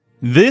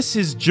This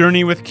is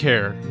Journey with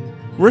Care.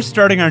 We're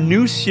starting our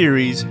new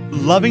series,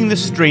 Loving the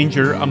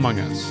Stranger Among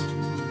Us.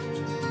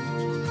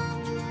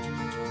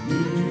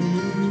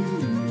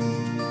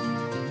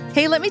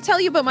 Hey, let me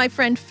tell you about my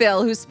friend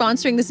Phil, who's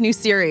sponsoring this new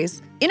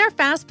series. In our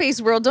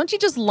fast-paced world, don't you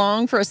just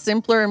long for a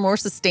simpler and more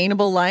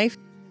sustainable life?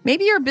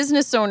 Maybe you're a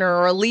business owner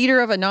or a leader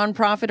of a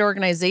nonprofit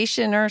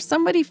organization or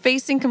somebody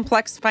facing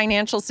complex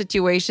financial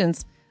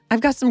situations.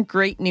 I've got some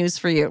great news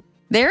for you.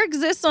 There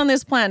exists on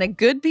this planet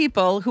good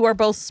people who are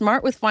both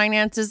smart with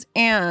finances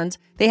and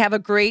they have a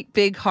great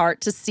big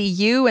heart to see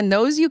you and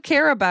those you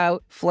care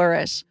about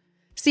flourish.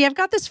 See, I've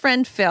got this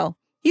friend, Phil.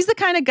 He's the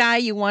kind of guy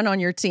you want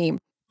on your team.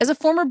 As a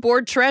former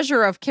board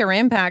treasurer of Care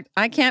Impact,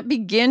 I can't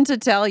begin to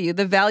tell you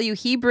the value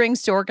he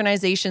brings to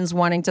organizations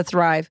wanting to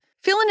thrive.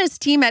 Phil and his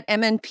team at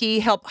MNP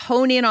help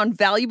hone in on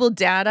valuable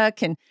data,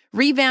 can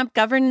revamp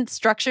governance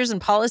structures and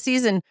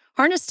policies, and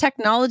harness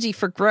technology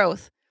for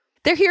growth.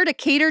 They're here to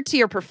cater to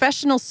your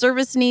professional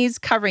service needs,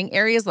 covering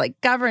areas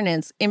like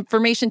governance,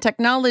 information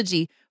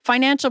technology,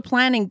 financial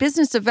planning,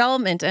 business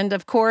development, and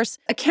of course,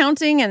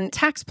 accounting and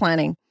tax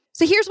planning.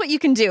 So here's what you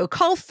can do.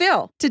 Call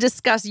Phil to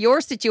discuss your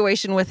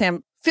situation with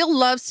him. Phil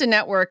loves to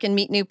network and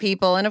meet new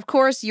people. And of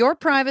course, your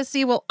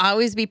privacy will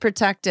always be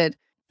protected.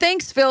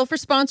 Thanks, Phil, for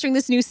sponsoring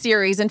this new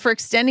series and for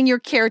extending your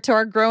care to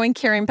our growing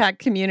Care Impact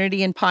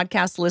community and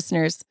podcast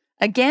listeners.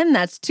 Again,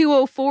 that's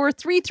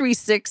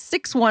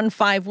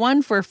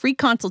 204-336-6151 for a free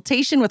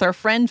consultation with our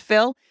friend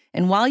Phil.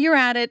 And while you're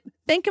at it,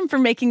 thank him for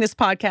making this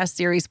podcast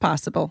series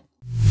possible.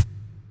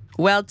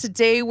 Well,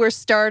 today we're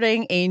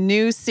starting a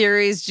new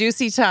series,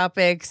 Juicy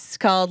Topics,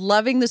 called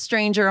Loving the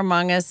Stranger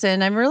Among Us.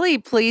 And I'm really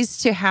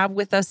pleased to have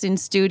with us in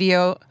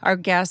studio our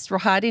guest,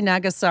 Rohadi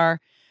Nagassar.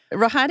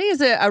 Rohadi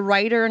is a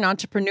writer, an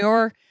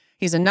entrepreneur.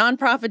 He's a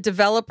nonprofit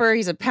developer.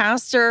 He's a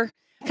pastor.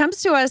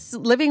 Comes to us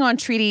living on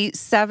Treaty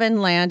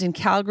 7 land in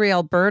Calgary,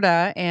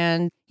 Alberta,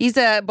 and he's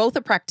both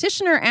a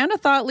practitioner and a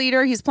thought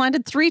leader. He's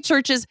planted 3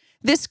 churches.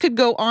 This could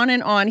go on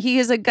and on. He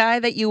is a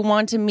guy that you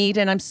want to meet,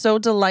 and I'm so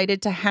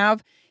delighted to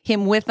have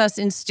him with us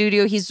in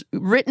studio. He's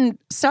written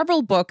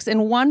several books,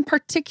 and one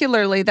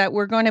particularly that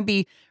we're going to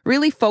be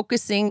really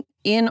focusing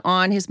in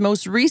on, his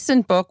most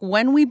recent book,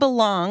 When We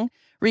Belong,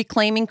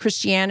 Reclaiming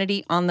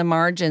Christianity on the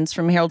Margins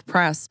from Herald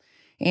Press.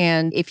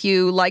 And if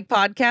you like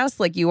podcasts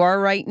like you are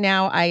right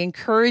now, I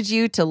encourage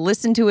you to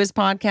listen to his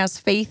podcast,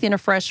 Faith in a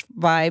Fresh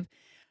Vibe.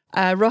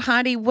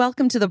 Rohadi,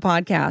 welcome to the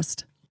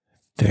podcast.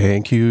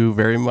 Thank you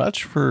very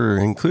much for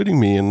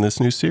including me in this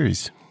new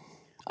series.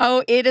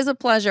 Oh, it is a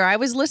pleasure. I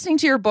was listening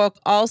to your book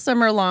all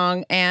summer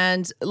long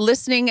and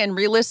listening and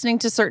re-listening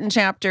to certain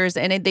chapters,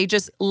 and they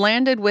just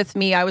landed with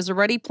me. I was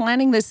already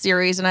planning this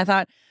series, and I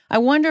thought, I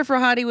wonder if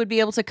Rohadi would be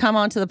able to come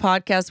onto the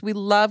podcast. We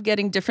love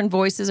getting different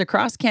voices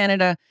across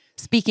Canada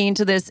speaking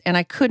into this, and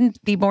I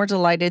couldn't be more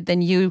delighted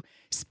than you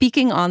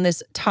speaking on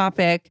this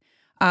topic,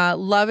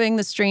 loving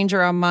the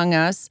stranger among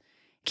us.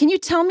 Can you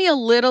tell me a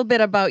little bit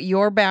about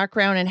your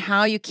background and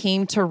how you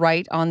came to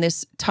write on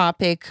this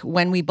topic,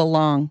 When We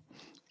Belong?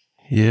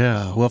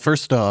 Yeah, well,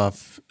 first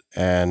off,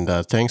 and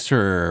thanks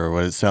for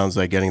what it sounds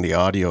like getting the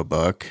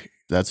audiobook.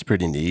 That's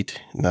pretty neat.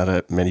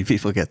 Not many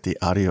people get the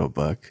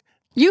audiobook.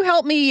 You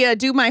helped me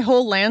do my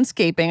whole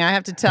landscaping, I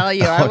have to tell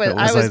you.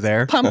 I was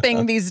there?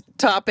 pumping these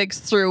topics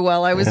through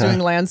while I was doing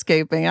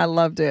landscaping. I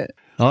loved it.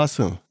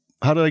 Awesome.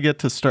 How did I get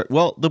to start?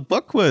 Well, the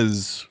book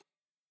was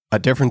a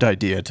different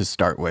idea to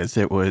start with.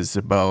 It was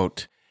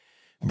about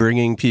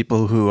bringing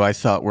people who I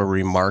thought were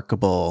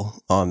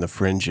remarkable on the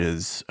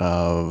fringes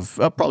of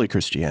probably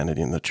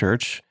Christianity in the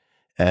church.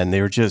 And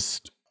they were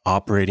just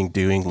operating,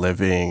 doing,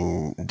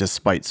 living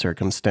despite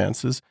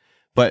circumstances.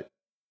 But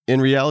in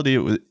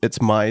reality,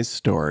 it's my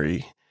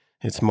story.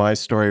 It's my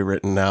story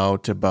written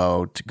out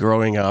about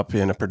growing up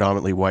in a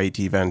predominantly white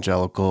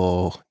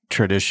evangelical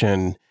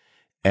tradition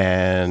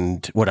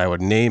and what I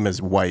would name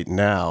as white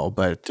now,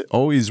 but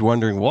always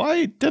wondering,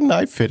 why didn't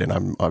I fit in?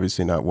 I'm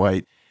obviously not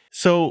white.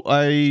 So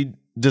I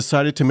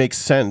decided to make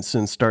sense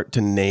and start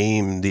to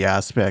name the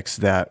aspects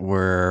that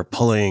were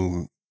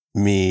pulling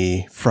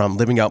me from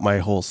living out my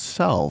whole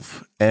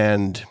self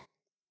and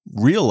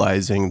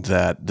realizing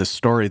that the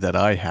story that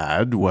I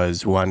had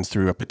was one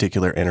through a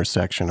particular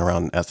intersection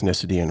around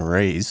ethnicity and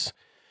race,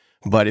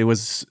 but it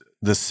was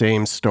the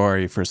same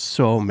story for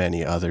so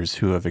many others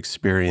who have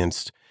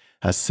experienced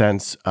a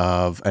sense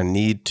of a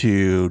need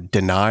to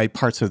deny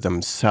parts of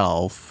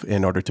themselves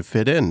in order to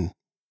fit in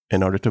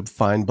order to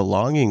find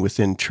belonging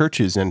within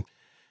churches. And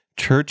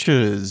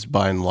churches,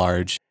 by and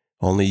large,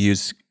 only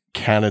use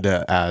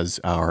Canada as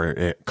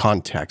our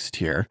context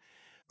here.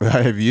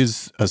 I've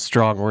used a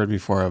strong word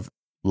before of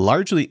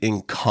largely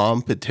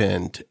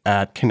incompetent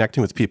at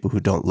connecting with people who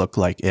don't look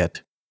like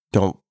it,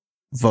 don't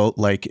vote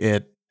like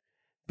it,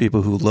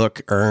 people who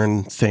look,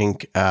 earn,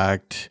 think,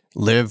 act,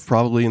 live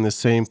probably in the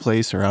same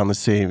place, around the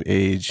same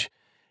age.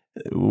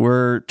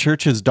 We're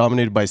churches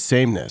dominated by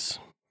sameness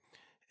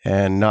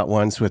and not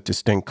ones with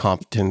distinct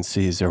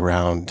competencies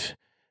around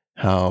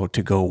how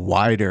to go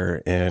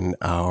wider in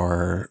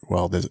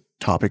the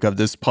topic of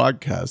this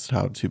podcast,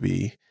 how to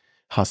be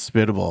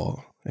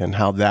hospitable, and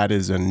how that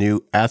is a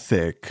new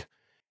ethic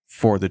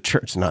for the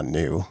church, not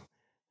new,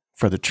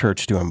 for the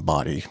church to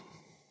embody.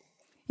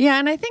 Yeah,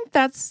 and I think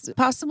that's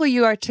possibly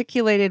you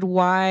articulated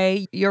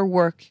why your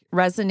work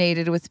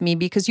resonated with me,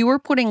 because you were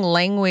putting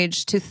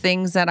language to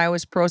things that I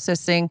was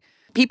processing.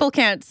 People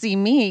can't see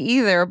me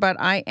either, but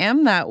I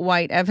am that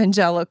white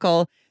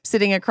evangelical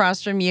sitting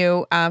across from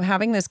you,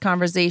 having this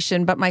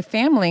conversation. But my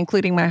family,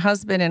 including my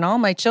husband and all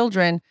my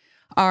children,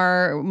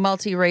 are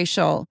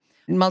multiracial,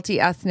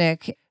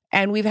 multi-ethnic,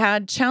 and we've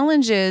had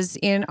challenges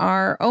in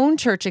our own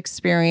church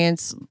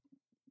experience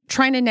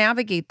trying to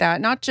navigate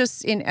that, not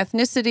just in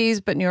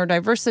ethnicities, but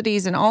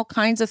neurodiversities and all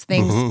kinds of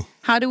things. Mhm.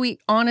 How do we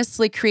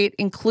honestly create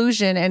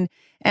inclusion?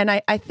 And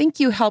I think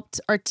you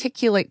helped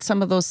articulate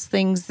some of those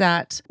things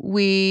that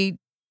we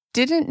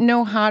didn't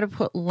know how to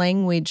put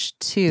language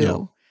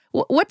to.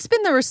 What's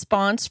been the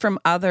response from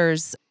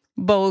others,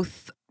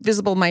 both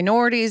visible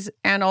minorities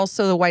and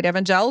also the white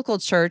evangelical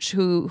church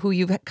who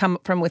you've come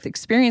from with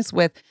experience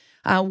with?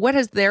 What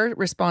has their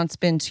response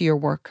been to your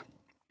work?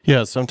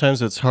 Yeah,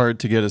 sometimes it's hard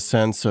to get a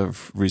sense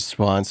of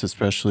response,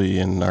 especially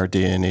in our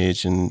day and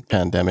age in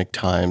pandemic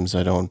times.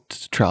 I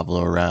don't travel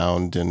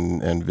around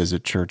and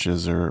visit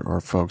churches or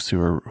folks who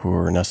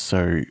are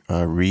necessarily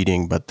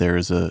reading, but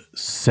there's a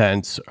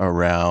sense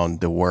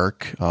around the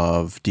work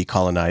of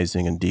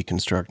decolonizing and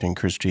deconstructing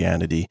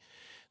Christianity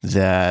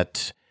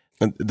that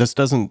this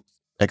doesn't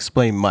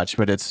explain much,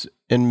 but it's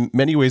in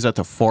many ways at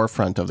the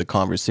forefront of the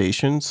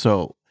conversation.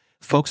 So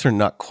folks are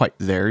not quite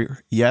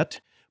there yet,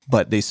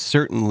 but they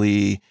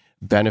certainly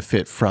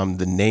benefit from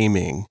the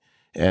naming.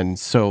 And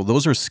so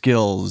those are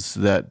skills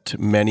that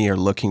many are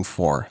looking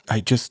for. I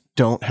just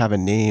don't have a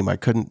name. I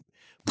couldn't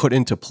put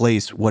into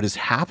place what is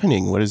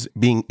happening, what is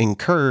being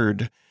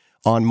incurred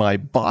on my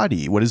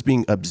body, what is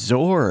being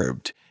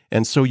absorbed.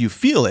 And so you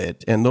feel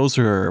it. And those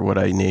are what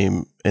I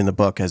name in the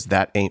book as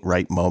that ain't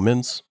right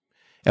moments.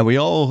 And we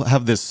all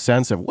have this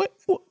sense of,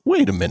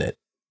 wait a minute,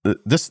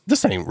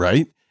 this ain't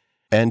right.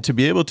 And to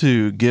be able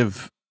to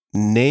give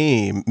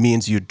name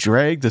means you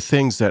drag the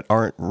things that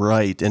aren't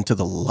right into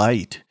the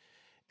light.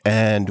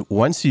 And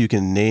once you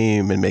can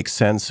name and make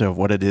sense of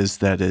what it is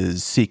that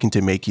is seeking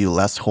to make you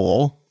less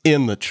whole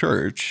in the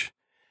church,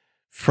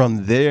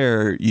 from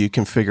there you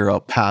can figure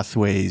out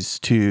pathways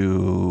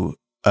to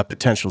a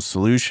potential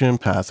solution,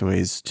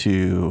 pathways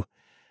to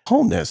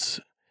wholeness.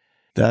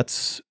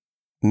 That's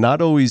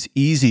not always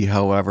easy,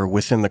 however,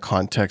 within the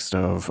context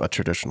of a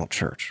traditional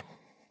church.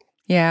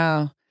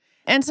 Yeah.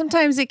 And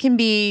sometimes it can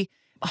be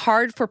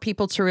hard for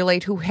people to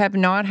relate who have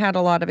not had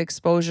a lot of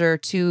exposure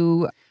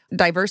to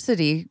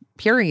diversity,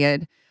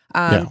 period,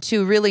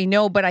 to really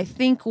know. But I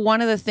think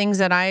one of the things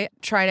that I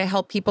try to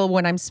help people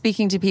when I'm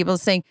speaking to people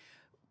is saying,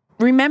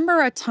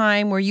 remember a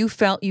time where you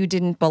felt you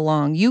didn't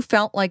belong. You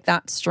felt like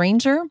that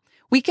stranger.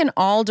 We can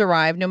all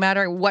derive, no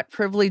matter what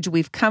privilege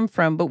we've come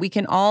from, but we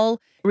can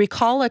all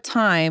recall a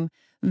time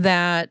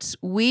that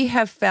we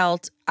have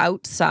felt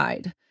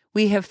outside.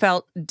 We have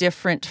felt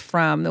different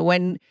from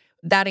when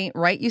that ain't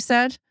right, you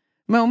said,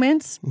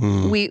 moments.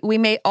 We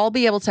may all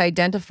be able to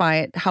identify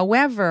it.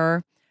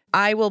 However,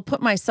 I will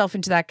put myself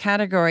into that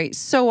category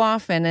so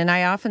often, and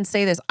I often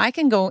say this, I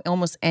can go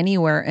almost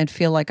anywhere and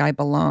feel like I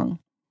belong.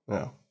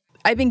 Yeah.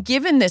 I've been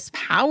given this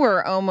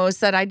power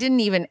almost that I didn't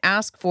even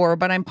ask for,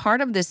 but I'm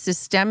part of this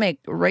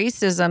systemic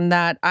racism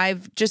that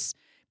I've just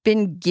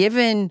been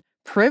given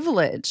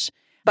privilege.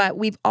 But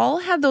we've all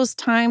had those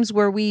times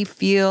where we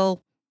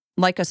feel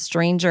like a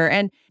stranger.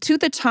 And to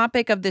the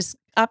topic of this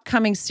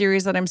upcoming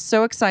series that I'm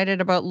so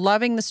excited about,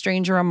 loving the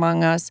stranger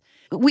among us,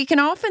 we can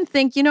often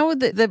think,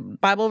 the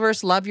Bible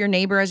verse, love your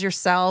neighbor as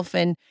yourself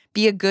and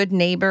be a good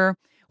neighbor.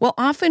 Well,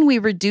 often we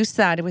reduce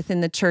that within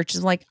the church.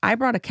 It's like, I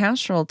brought a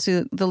casserole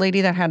to the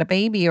lady that had a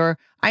baby, or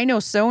I know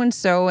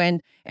so-and-so,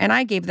 and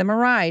I gave them a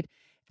ride.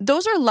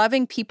 Those are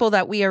loving people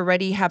that we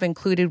already have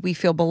included, we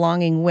feel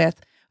belonging with.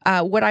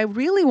 What I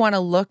really want to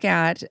look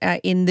at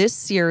in this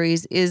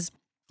series is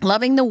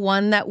loving the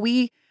one that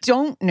we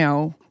don't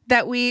know,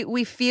 that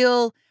we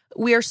feel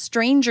we are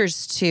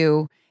strangers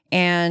to,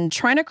 and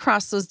trying to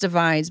cross those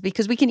divides,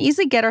 because we can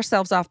easily get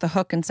ourselves off the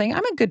hook and saying,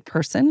 I'm a good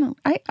person.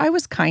 I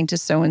was kind to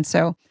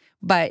so-and-so.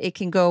 But it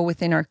can go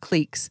within our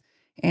cliques,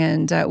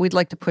 and we'd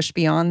like to push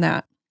beyond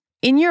that.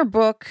 In your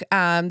book,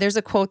 there's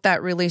a quote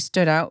that really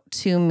stood out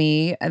to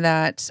me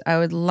that I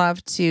would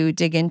love to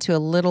dig into a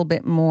little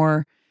bit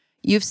more.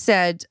 You've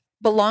said,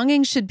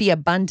 belonging should be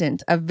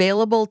abundant,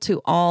 available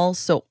to all,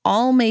 so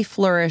all may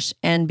flourish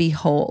and be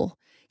whole.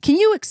 Can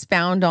you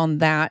expound on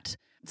that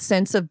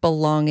sense of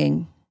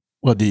belonging?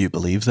 Well, do you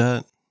believe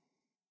that?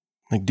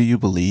 Do you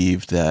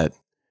believe that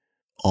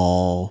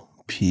all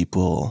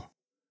people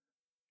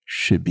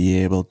should be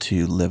able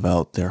to live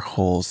out their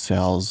whole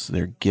selves,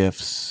 their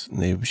gifts?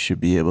 They should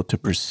be able to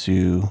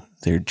pursue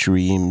their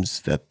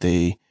dreams, that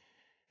they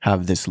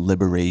have this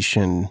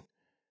liberation.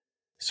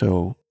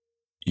 So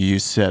you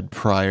said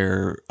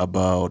prior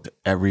about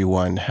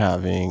everyone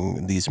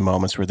having these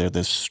moments where they're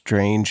this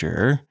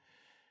stranger,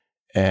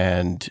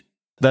 and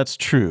that's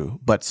true,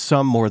 but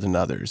some more than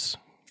others.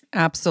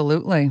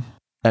 Absolutely.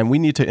 And we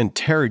need to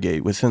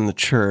interrogate within the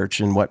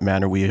church in what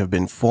manner we have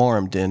been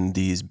formed in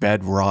these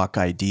bedrock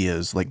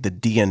ideas, like the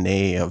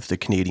DNA of the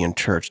Canadian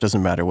church.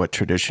 Doesn't matter what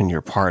tradition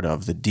you're part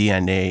of, the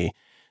DNA,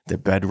 the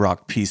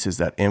bedrock pieces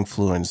that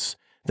influence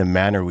the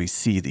manner we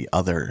see the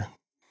other.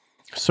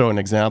 So an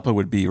example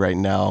would be right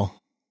now,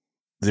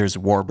 there's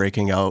war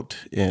breaking out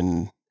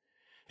in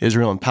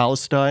Israel and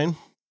Palestine.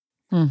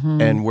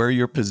 And where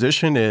your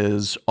position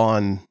is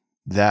on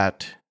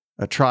that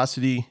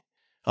atrocity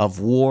of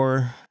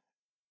war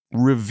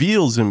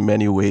reveals in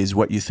many ways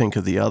what you think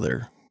of the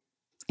other.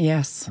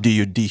 Yes. Do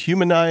you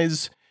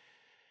dehumanize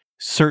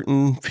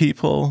certain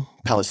people,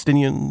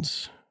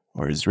 Palestinians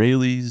or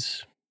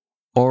Israelis?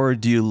 Or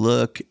do you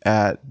look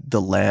at the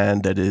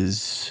land that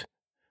is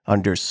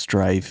under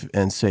strife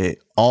and say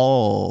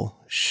all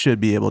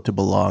should be able to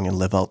belong and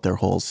live out their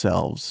whole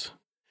selves?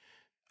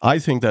 I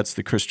think that's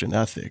the Christian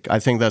ethic. I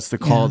think that's the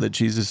call that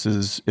Jesus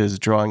is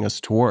drawing us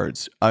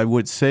towards. I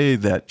would say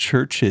that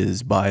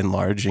churches, by and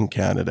large in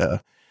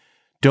Canada,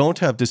 don't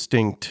have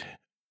distinct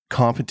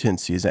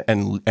competencies,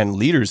 and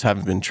leaders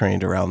haven't been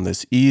trained around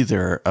this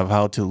either, of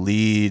how to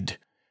lead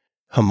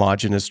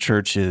homogenous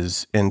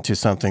churches into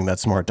something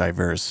that's more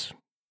diverse.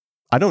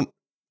 I don't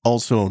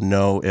also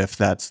know if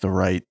that's the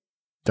right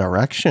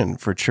direction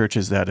for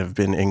churches that have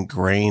been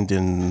ingrained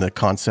in the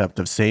concept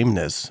of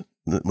sameness.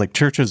 Like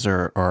churches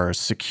are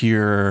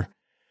secure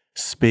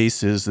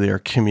spaces, they're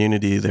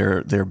community,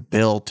 they're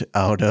built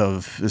out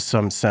of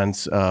some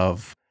sense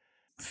of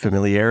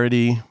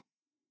familiarity.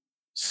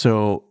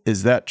 So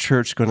is that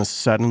church going to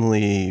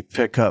suddenly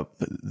pick up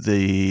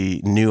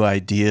the new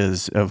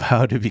ideas of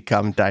how to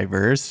become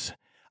diverse?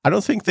 I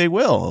don't think they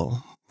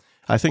will.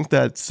 I think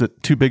that's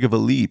too big of a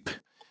leap.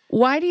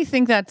 Why do you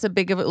think that's a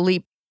big of a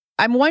leap?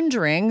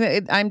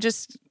 I'm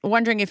just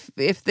wondering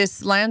if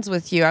this lands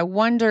with you. I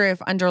wonder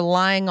if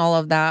underlying all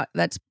of that,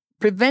 that's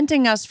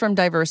preventing us from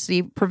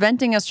diversity,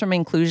 preventing us from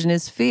inclusion,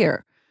 is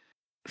fear.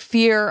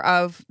 Fear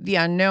of the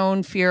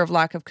unknown, fear of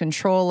lack of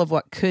control of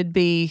what could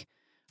be,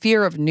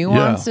 fear of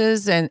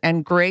nuances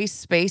and gray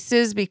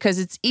spaces, because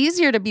it's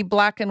easier to be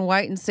black and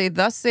white and say,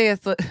 thus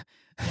saith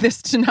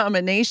this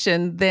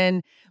denomination,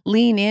 than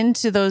lean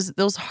into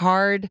those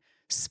hard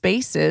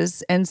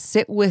spaces and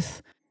sit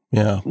with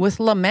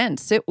lament,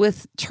 sit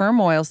with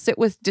turmoil, sit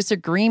with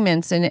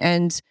disagreements,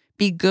 and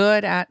be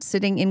good at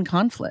sitting in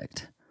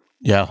conflict.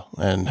 Yeah,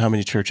 and how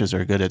many churches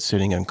are good at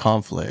sitting in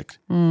conflict?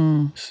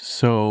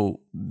 So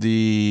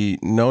the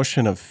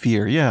notion of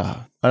fear,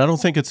 I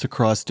don't think it's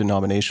across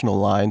denominational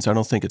lines. I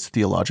don't think it's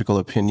theological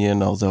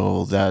opinion,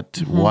 although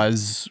that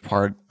was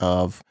part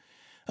of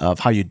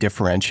how you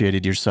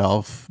differentiated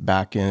yourself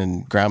back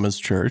in Grandma's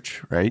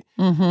church, right?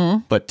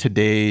 But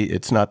today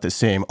it's not the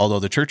same, although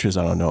the churches,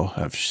 I don't know,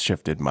 have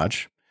shifted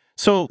much.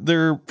 So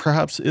there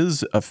perhaps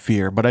is a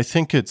fear, but I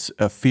think it's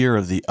a fear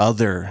of the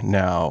other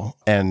now,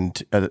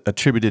 and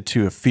attributed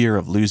to a fear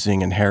of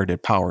losing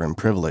inherited power and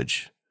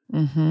privilege.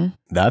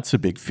 That's a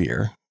big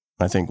fear.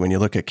 I think when you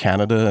look at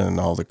Canada and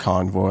all the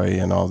convoy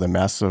and all the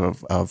mess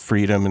of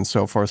freedom and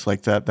so forth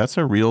like that, that's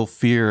a real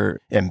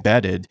fear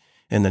embedded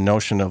in the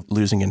notion of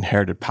losing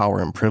inherited power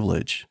and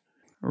privilege.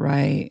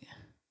 Right.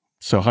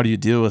 So how do you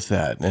deal with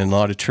that? And a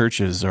lot of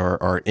churches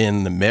are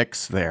in the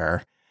mix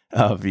there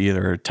of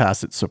either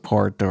tacit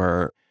support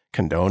or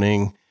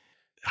condoning.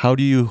 How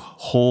do you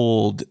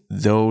hold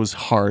those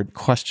hard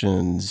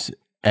questions?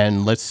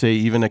 And let's say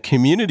even a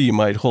community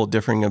might hold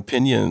differing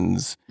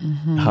opinions.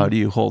 How do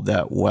you hold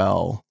that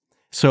well?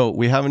 So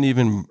we haven't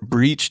even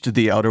breached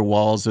the outer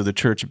walls of the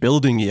church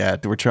building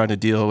yet. We're trying to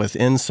deal with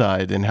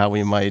inside and how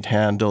we might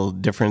handle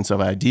difference of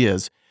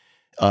ideas.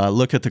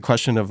 Look at the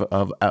question of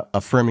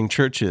affirming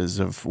churches,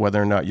 of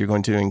whether or not you're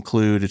going to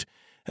include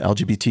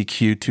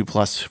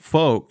LGBTQ2+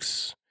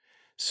 folks.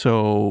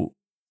 So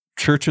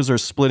churches are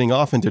splitting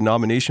off and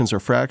denominations are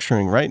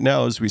fracturing right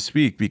now as we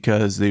speak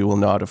because they will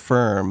not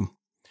affirm,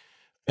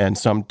 and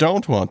some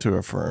don't want to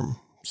affirm.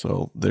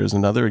 So there's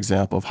another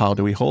example of how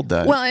do we hold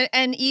that. Well,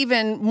 and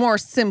even more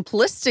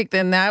simplistic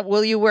than that,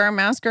 will you wear a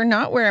mask or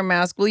not wear a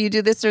mask? Will you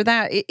do this or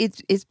that?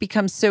 It's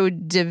become so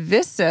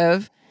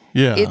divisive.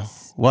 Yeah.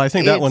 Well, I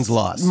think that one's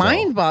lost.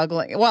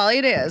 Mind-boggling. Well,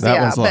 it is.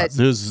 That one's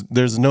lost.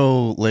 There's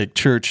no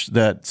church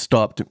that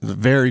stopped.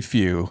 Very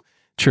few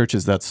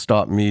churches that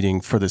stopped meeting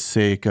for the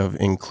sake of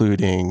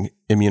including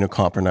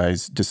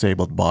immunocompromised,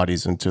 disabled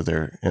bodies into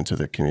their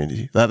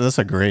community. That's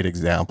a great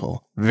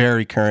example.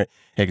 Very current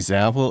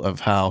example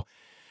of how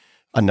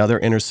another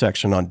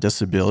intersection on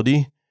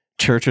disability,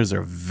 churches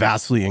are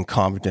vastly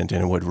incompetent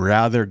and would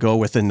rather go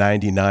with the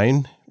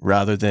 99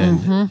 rather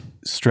than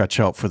stretch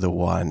out for the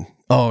one.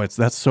 Oh,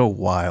 that's so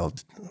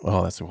wild.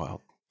 Oh, that's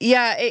wild.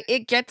 Yeah,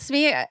 it gets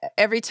me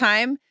every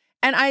time.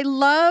 And I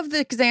love the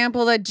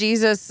example that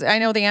Jesus, I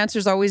know the answer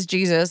is always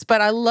Jesus,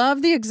 but I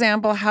love the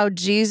example how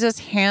Jesus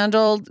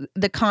handled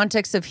the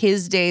context of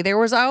his day. There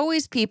was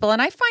always people,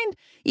 and I find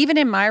even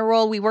in my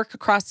role, we work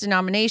across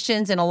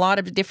denominations in a lot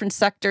of different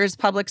sectors,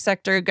 public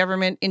sector,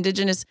 government,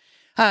 indigenous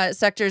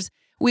sectors.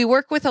 We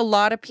work with a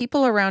lot of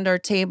people around our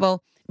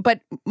table,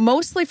 but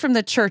mostly from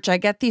the church, I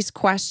get these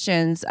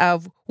questions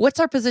of what's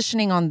our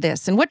positioning on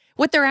this? And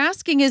what they're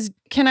asking is,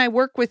 can I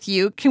work with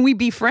you? Can we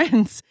be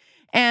friends?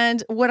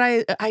 And what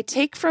I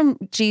take from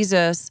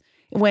Jesus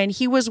when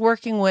he was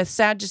working with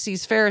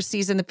Sadducees,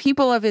 Pharisees, and the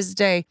people of his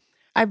day,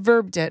 I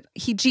verbed it.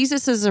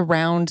 Jesus is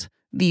around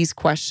these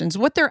questions.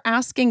 What they're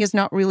asking is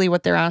not really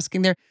what they're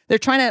asking. They're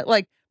trying to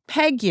like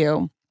peg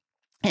you.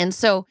 And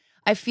so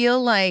I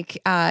feel like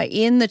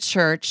in the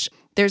church,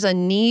 there's a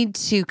need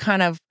to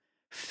kind of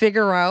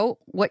figure out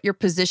what your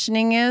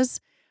positioning is.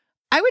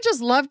 I would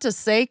just love to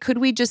say, could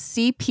we just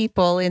see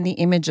people in the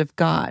image of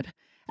God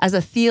as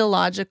a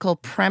theological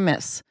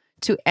premise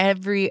to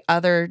every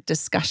other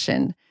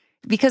discussion?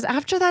 Because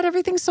after that,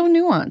 everything's so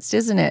nuanced,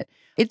 isn't it?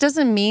 It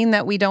doesn't mean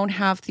that we don't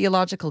have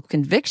theological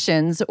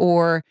convictions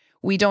or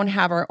we don't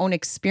have our own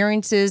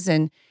experiences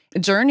and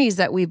journeys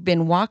that we've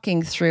been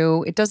walking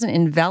through. It doesn't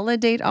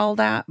invalidate all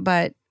that,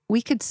 but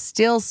we could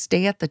still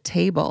stay at the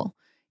table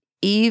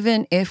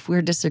even if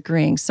we're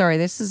disagreeing. Sorry,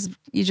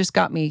 you just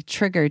got me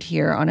triggered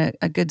here on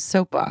a good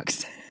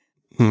soapbox.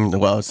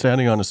 Well,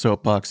 standing on a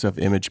soapbox of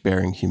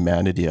image-bearing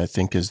humanity, I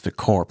think, is the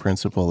core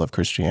principle of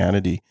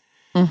Christianity.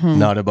 Mm-hmm.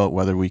 Not about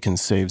whether we can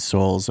save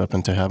souls up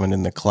into heaven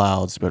in the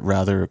clouds, but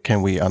rather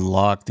can we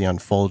unlock the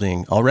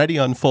already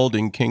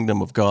unfolding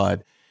kingdom of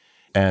God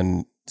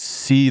and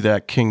see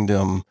that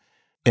kingdom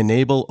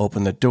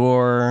open the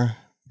door,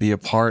 be a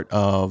part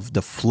of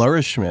the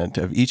flourishment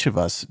of each of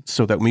us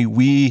so that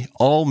we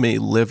all may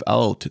live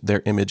out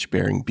their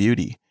image-bearing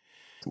beauty.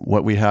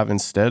 What we have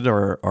instead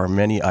are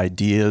many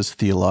ideas,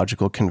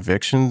 theological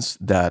convictions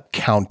that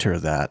counter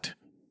that.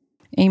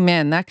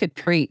 Amen. That could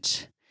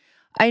preach.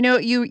 I know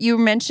you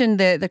mentioned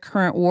the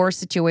current war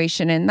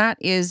situation, and that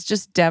is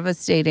just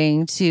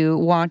devastating to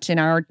watch in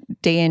our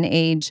day and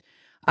age,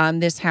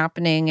 this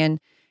happening.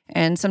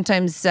 And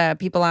sometimes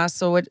people ask,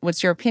 so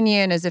what's your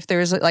opinion? As if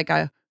there's like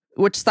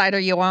which side are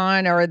you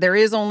on? Or there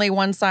is only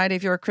one side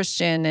if you're a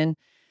Christian. And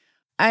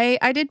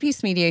I did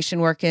peace mediation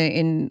work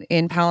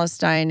in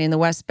Palestine, in the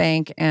West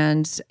Bank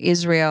and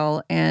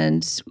Israel.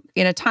 And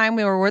in a time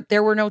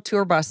there were no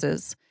tour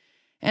buses.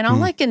 And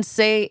all I can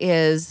say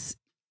is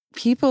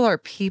people are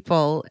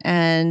people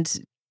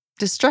and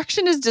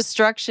destruction is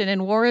destruction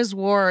and war is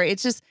war.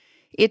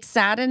 It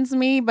saddens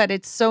me, but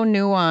it's so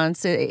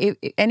nuanced.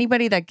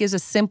 Anybody that gives a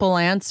simple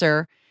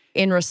answer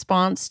in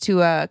response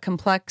to a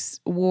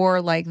complex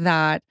war like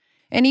that,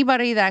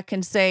 anybody that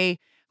can say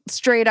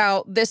straight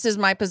out, this is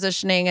my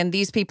positioning and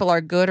these people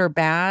are good or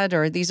bad,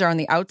 or these are on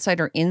the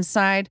outside or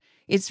inside,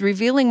 it's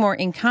revealing more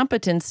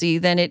incompetency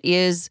than it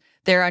is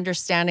their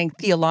understanding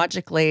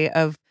theologically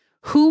of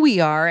who we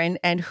are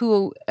and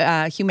who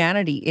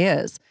humanity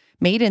is,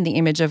 made in the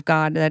image of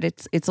God, that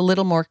it's a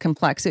little more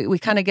complex. We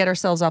kind of get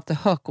ourselves off the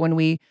hook when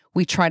we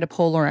try to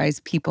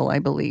polarize people, I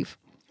believe.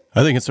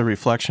 I think it's a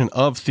reflection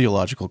of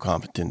theological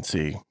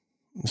competency.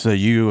 So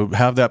you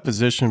have that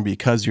position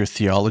because your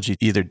theology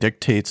either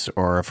dictates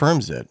or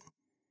affirms it.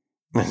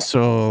 And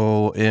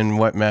so in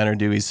what manner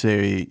do we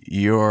say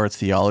your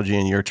theology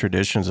and your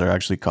traditions are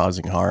actually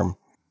causing harm?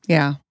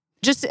 Yeah.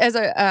 Just as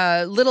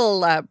a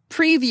little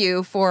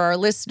preview for our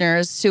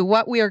listeners to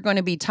what we are going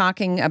to be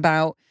talking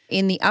about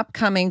in the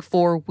upcoming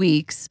 4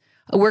 weeks,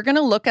 we're going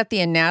to look at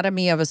the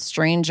anatomy of a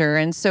stranger.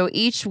 And so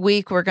each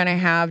week we're going to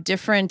have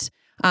different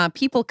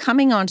people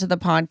coming onto the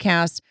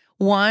podcast.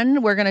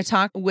 One, we're going to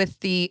talk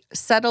with the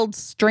settled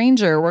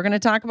stranger. We're going to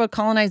talk about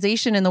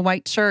colonization in the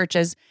white church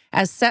as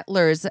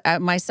settlers,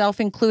 myself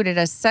included,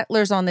 as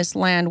settlers on this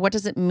land. What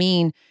does it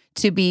mean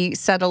to be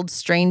settled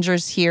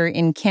strangers here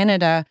in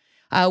Canada?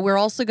 We're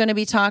also going to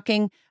be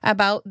talking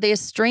about the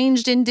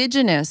estranged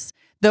Indigenous,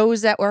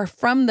 those that were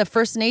from the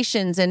First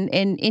Nations and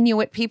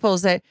Inuit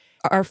peoples that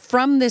are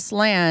from this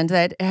land,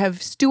 that have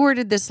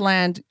stewarded this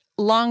land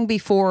long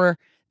before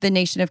the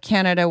nation of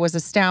Canada was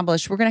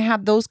established. We're going to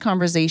have those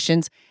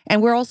conversations.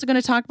 And we're also going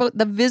to talk about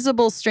the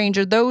visible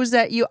stranger, those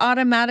that you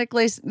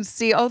automatically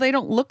see, oh, they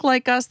don't look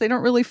like us. They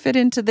don't really fit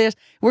into this.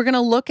 We're going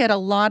to look at a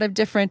lot of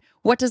different,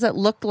 what does it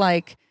look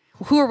like?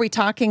 Who are we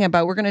talking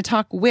about? We're going to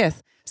talk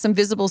with some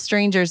visible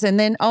strangers. And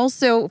then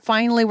also,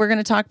 finally, we're going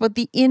to talk about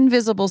the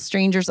invisible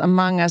strangers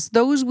among us,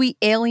 those we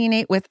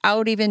alienate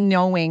without even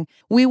knowing.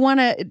 We want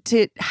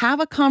to have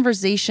a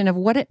conversation of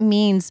what it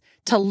means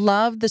to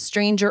love the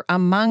stranger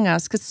among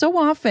us, because so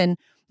often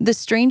the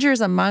stranger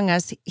is among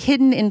us,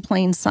 hidden in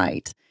plain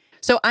sight.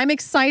 So I'm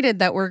excited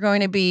that we're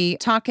going to be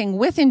talking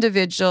with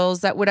individuals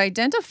that would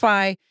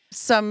identify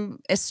some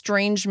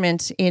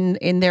estrangement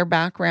in their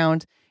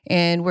background.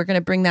 And we're going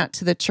to bring that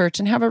to the church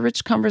and have a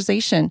rich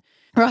conversation.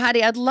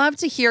 Rohadi, I'd love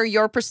to hear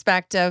your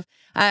perspective.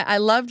 I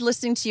loved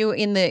listening to you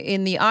in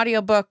the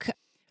audiobook,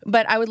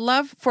 but I would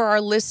love for our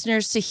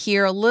listeners to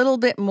hear a little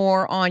bit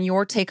more on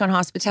your take on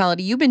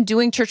hospitality. You've been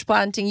doing church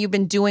planting, you've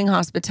been doing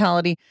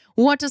hospitality.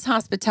 What does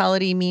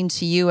hospitality mean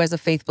to you as a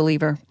faith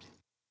believer?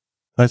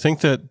 I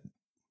think that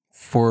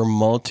for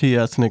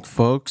multi-ethnic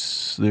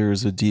folks,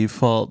 there's a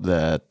default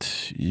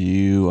that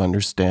you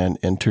understand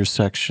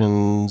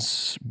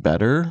intersections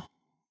better.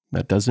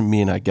 That doesn't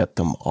mean I get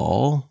them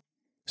all.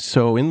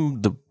 So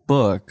in the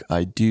book,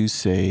 I do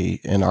say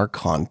in our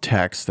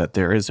context that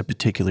there is a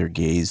particular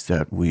gaze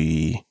that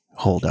we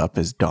hold up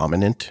as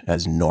dominant,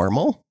 as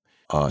normal,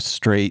 a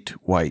straight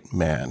white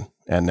man,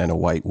 and then a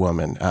white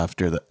woman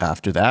after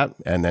that,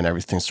 and then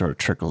everything sort of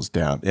trickles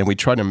down. And we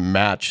try to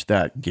match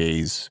that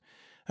gaze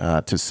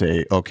to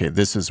say, okay,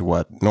 this is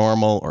what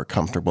normal or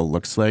comfortable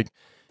looks like,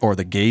 or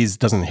the gaze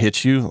doesn't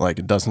hit you like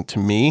it doesn't to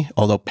me,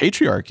 although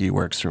patriarchy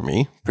works for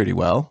me pretty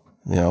well,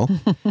 you know.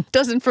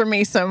 Doesn't for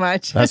me so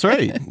much. That's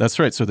right. That's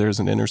right. So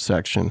there's an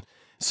intersection.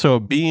 So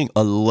being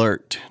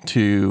alert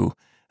to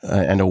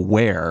and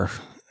aware,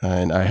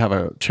 and I have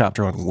a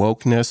chapter on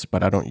wokeness,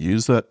 but I don't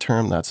use that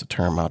term. That's a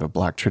term out of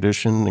Black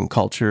tradition and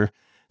culture.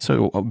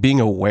 So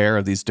being aware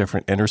of these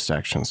different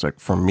intersections,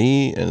 like for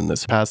me in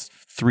this past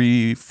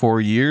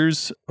 3-4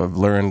 years, I've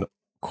learned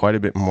quite a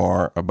bit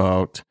more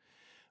about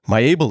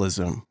my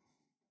ableism,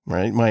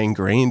 right? My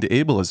ingrained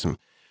ableism.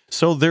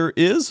 So there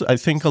is, I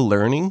think, a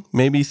learning.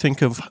 Maybe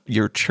think of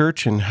your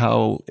church and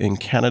how in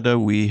Canada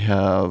we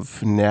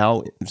have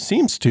now,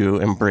 seems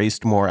to,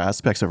 embraced more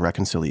aspects of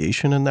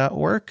reconciliation in that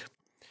work.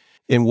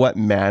 In what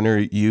manner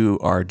you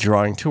are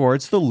drawing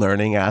towards the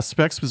learning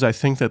aspects, because I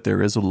think that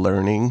there is a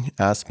learning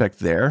aspect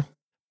there.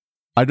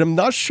 I'm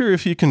not sure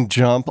if you can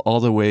jump all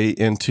the way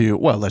into,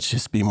 well, let's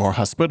just be more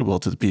hospitable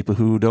to the people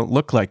who don't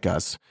look like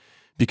us,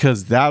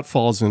 because that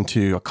falls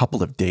into a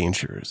couple of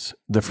dangers.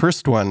 The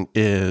first one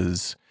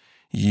is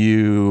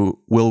you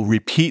will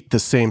repeat the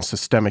same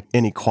systemic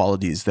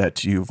inequalities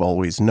that you've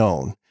always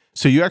known.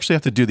 So you actually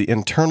have to do the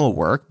internal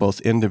work, both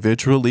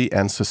individually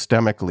and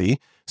systemically,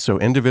 so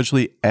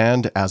individually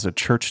and as a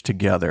church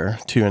together,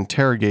 to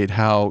interrogate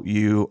how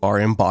you are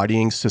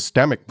embodying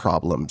systemic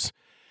problems,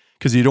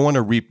 because you don't want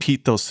to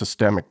repeat those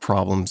systemic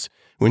problems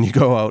when you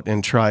go out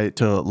and try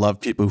to love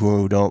people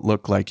who don't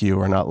look like you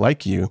or not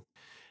like you.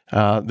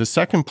 The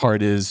second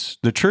part is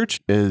the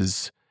church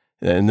is,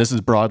 and this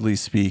is broadly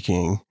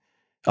speaking,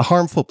 a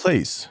harmful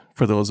place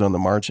for those on the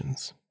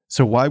margins.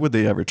 So why would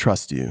they ever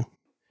trust you?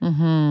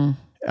 Mm-hmm.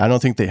 I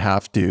don't think they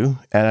have to.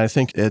 And I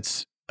think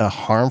it's a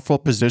harmful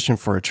position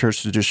for a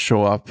church to just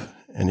show up,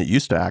 and it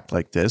used to act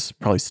like this,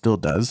 probably still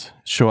does,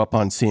 show up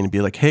on scene and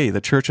be like, hey,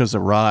 the church has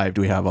arrived,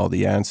 we have all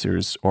the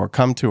answers, or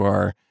come to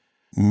our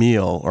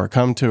meal, or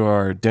come to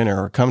our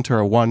dinner, or come to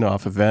our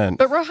one-off event.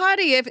 But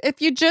Rohadi,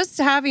 if you just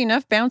have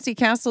enough bouncy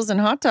castles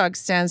and hot dog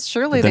stands,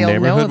 surely The they'll know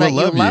neighborhood that will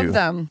you love love you.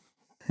 them.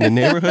 The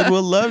neighborhood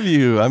will love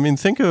you. I mean,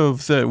 think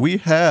of that. We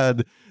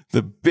had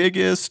the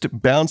biggest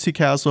bouncy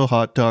castle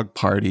hot dog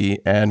party,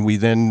 and we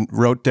then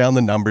wrote down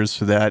the numbers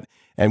for that,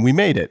 and we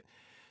made it.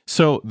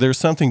 So there's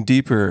something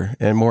deeper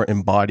and more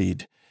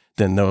embodied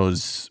than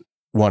those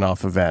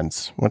one-off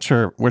events, which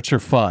are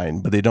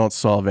fine, but they don't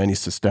solve any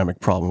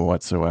systemic problem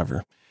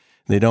whatsoever.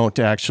 They don't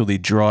actually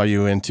draw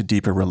you into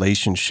deeper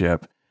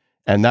relationship.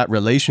 And that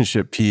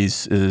relationship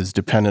piece is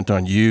dependent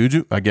on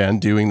you, again,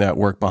 doing that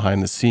work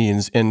behind the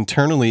scenes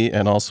internally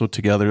and also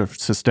together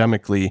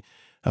systemically,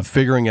 of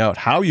figuring out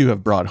how you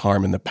have brought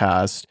harm in the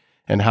past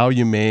and how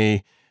you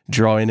may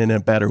draw in a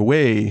better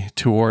way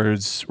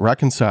towards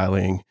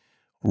reconciling,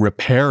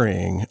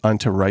 repairing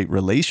unto right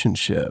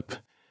relationship.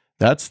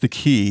 That's the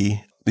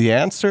key. The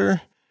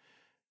answer,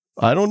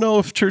 I don't know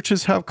if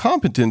churches have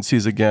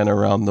competencies again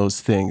around those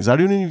things. I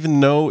don't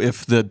even know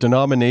if the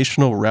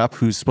denominational rep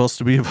who's supposed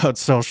to be about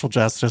social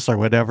justice or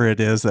whatever it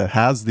is that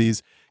has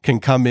these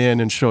can come in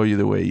and show you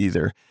the way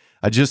either.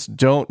 I just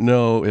don't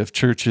know if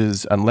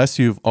churches, unless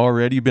you've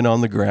already been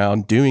on the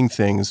ground doing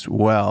things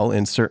well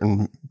in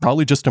certain,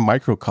 probably just a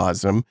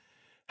microcosm,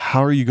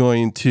 how are you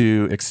going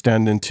to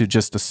extend into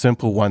just a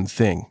simple one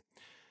thing?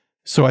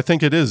 So I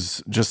think it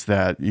is just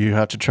that. You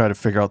have to try to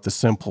figure out the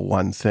simple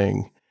one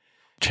thing.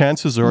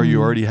 Chances are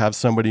you already have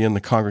somebody in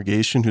the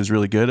congregation who's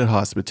really good at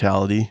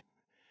hospitality,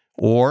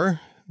 or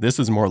this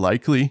is more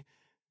likely,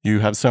 you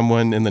have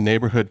someone in the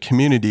neighborhood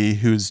community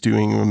who's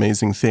doing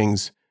amazing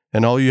things,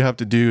 and all you have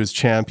to do is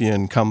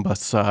champion, come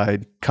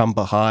beside, come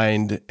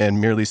behind, and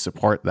merely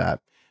support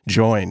that.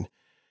 Join.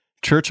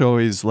 Church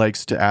always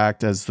likes to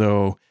act as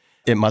though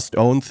it must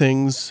own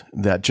things,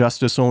 that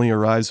justice only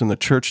arrives when the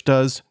church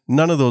does.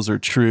 None of those are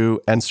true,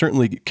 and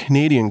certainly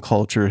Canadian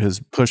culture has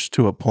pushed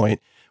to a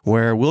point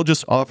where we'll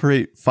just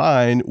operate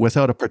fine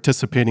without a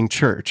participating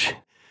church.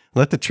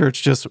 Let the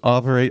church just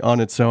operate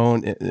on its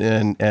own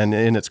and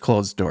in its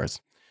closed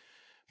doors.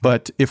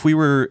 But if we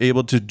were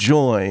able to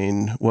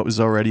join what was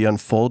already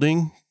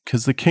unfolding,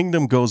 because the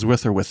kingdom goes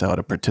with or without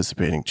a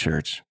participating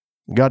church.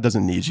 God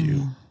doesn't need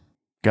you.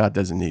 God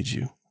doesn't need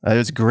you.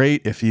 It's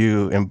great if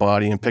you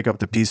embody and pick up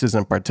the pieces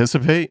and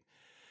participate.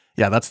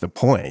 Yeah, that's the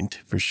point,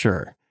 for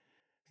sure.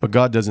 But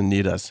God doesn't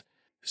need us.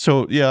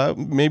 So yeah,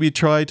 maybe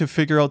try to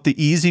figure out the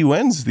easy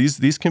wins.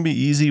 These can be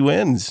easy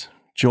wins.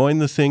 Join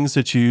the things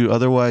that you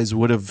otherwise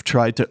would have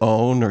tried to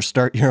own, or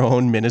start your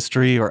own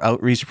ministry or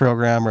outreach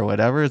program or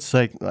whatever. It's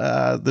like,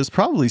 there's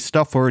probably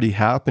stuff already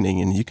happening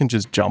and you can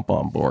just jump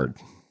on board.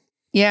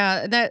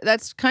 Yeah,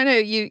 that's kind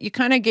of, you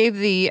kind of gave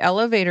the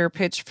elevator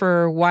pitch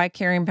for why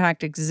Care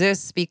Impact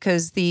exists,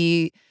 because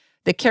the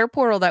the care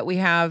portal that we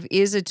have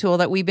is a tool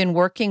that we've been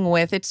working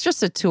with. It's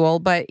just a tool,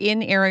 but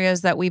in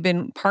areas that we've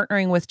been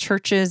partnering with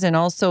churches and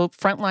also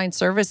frontline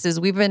services,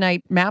 we've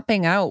been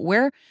mapping out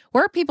where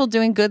are people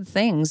doing good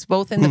things,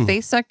 both in the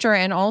faith sector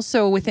and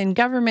also within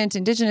government,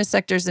 indigenous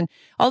sectors, and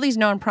all these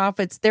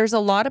nonprofits. There's a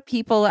lot of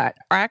people that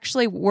are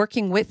actually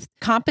working with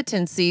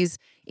competencies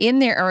in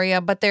their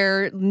area, but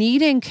they're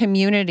needing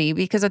community,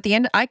 because at the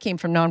end, I came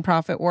from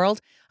nonprofit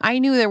world. I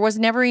knew there was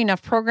never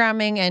enough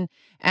programming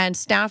and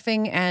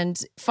staffing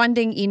and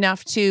funding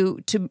enough to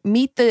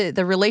meet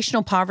the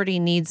relational poverty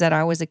needs that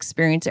I was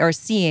experiencing or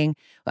seeing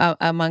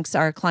amongst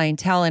our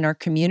clientele in our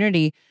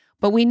community.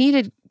 But we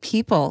needed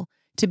people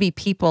to be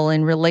people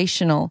and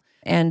relational.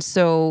 And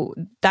so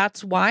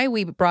that's why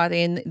we brought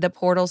in the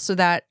portal, so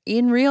that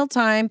in real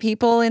time,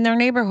 people in their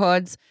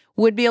neighborhoods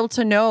would be able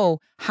to know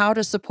how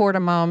to support a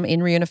mom in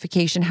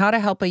reunification, how to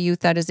help a youth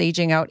that is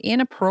aging out in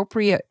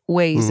appropriate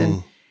ways.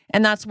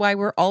 And that's why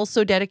we're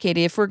also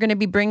dedicated. If we're going to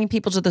be bringing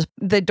people to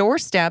the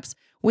doorsteps,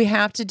 we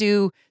have to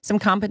do some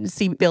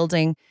competency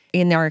building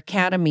in our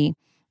academy.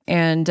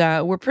 And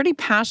we're pretty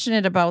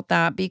passionate about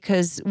that,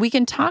 because we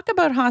can talk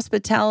about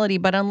hospitality,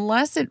 but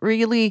unless it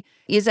really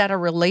is at a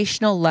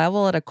relational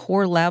level, at a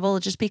core level,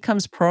 it just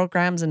becomes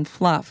programs and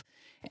fluff.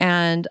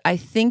 And I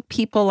think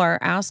people are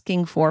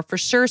asking for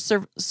sure,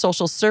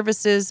 social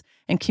services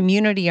and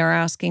community are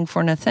asking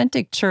for an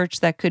authentic church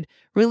that could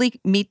really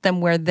meet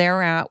them where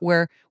they're at,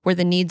 where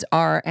the needs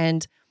are.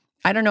 And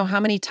I don't know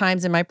how many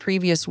times in my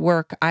previous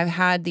work I've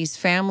had these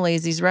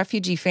families, these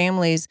refugee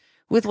families,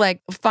 with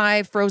like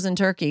 5 frozen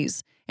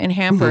turkeys and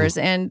hampers.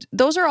 And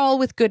those are all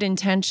with good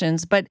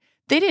intentions, but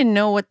they didn't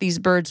know what these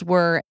birds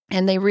were.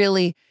 And they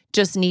really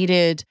just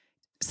needed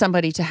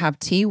somebody to have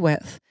tea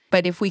with.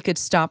 But if we could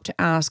stop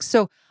to ask.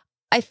 So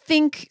I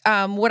think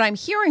what I'm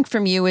hearing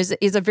from you is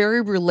a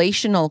very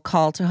relational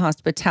call to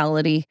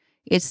hospitality.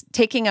 It's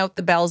taking out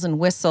the bells and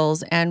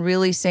whistles and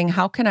really saying,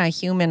 how can I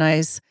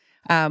humanize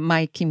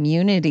my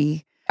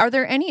community? Are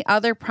there any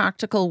other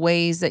practical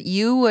ways that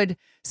you would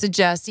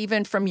suggest,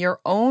 even from your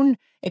own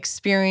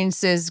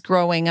experiences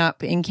growing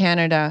up in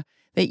Canada,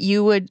 that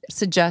you would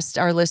suggest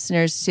our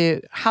listeners to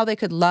how they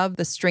could love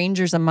the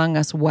strangers among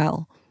us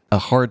well? A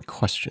hard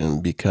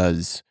question,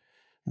 because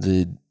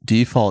the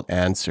default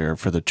answer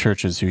for the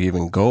churches who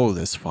even go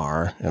this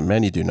far, and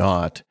many do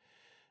not,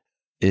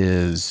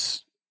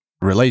 is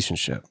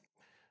relationship.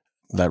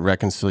 That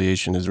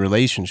reconciliation is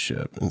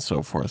relationship and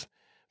so forth.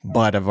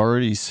 But I've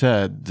already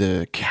said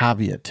the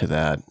caveat to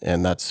that,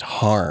 and that's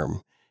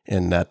harm,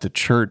 in that the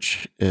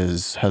church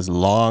has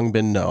long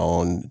been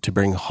known to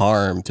bring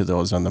harm to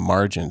those on the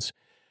margins.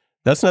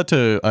 That's not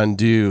to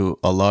undo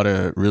a lot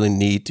of really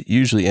neat,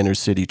 usually inner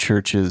city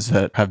churches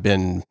that have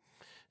been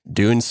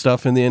doing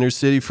stuff in the inner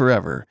city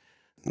forever.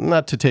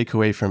 Not to take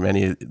away from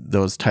any of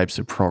those types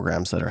of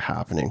programs that are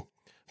happening.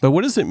 But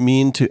what does it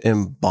mean to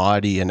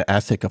embody an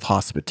ethic of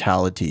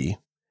hospitality?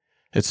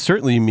 It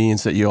certainly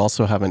means that you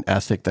also have an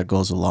ethic that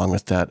goes along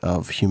with that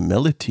of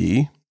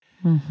humility.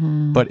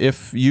 But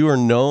if you are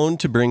known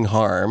to bring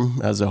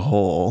harm as a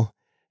whole,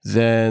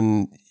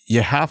 then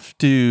you have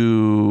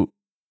to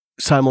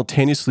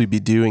simultaneously be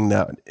doing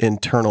that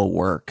internal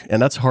work.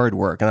 And that's hard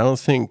work. And I don't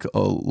think a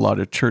lot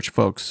of church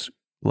folks,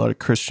 a lot of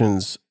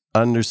Christians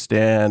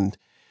understand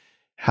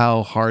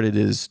how hard it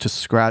is to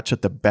scratch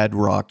at the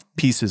bedrock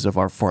pieces of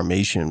our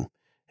formation.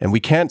 And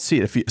we can't see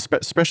it,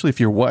 especially if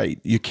you're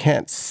white. You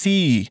can't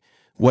see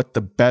what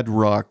the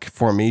bedrock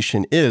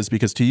formation is,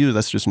 because to you,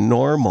 that's just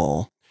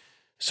normal.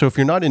 So if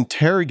you're not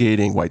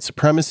interrogating white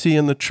supremacy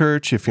in the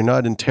church, if you're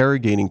not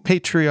interrogating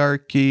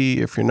patriarchy,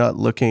 if you're not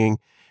looking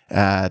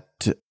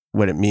at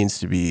what it means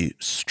to be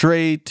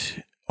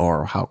straight,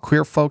 or how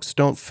queer folks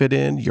don't fit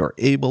in, your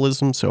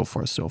ableism, so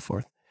forth, so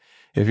forth.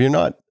 If you're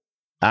not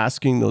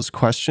asking those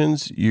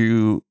questions,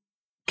 you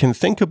can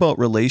think about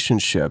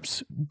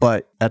relationships,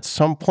 but at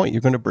some point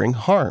you're going to bring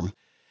harm.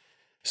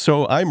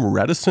 So I'm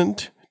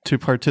reticent to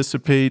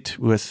participate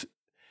with,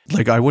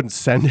 I wouldn't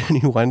send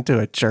anyone to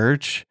a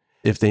church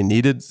if they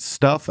needed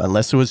stuff,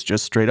 unless it was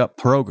just straight up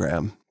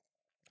program,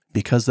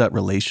 because that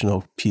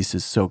relational piece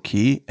is so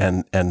key,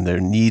 and there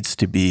needs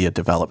to be a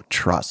developed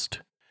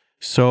trust.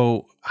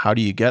 So how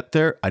do you get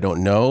there? I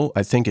don't know.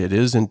 I think it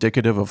is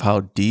indicative of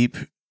how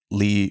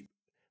deeply,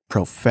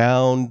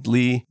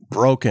 profoundly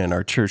broken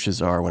our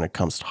churches are when it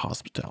comes to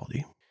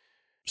hospitality.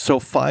 So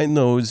find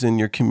those in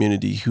your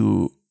community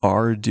who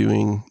are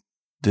doing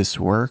this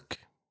work.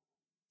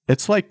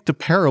 It's like the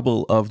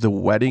parable of the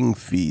wedding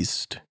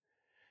feast,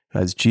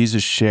 as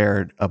Jesus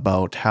shared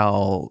about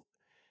how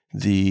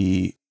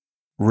the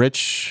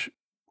rich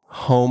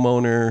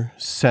homeowner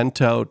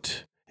sent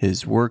out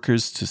his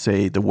workers to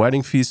say, the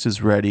wedding feast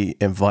is ready,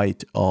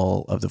 invite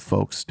all of the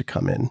folks to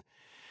come in.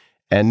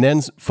 And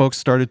then folks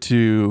started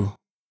to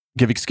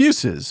give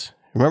excuses.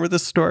 Remember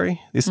this story?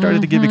 They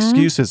started to give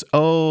excuses.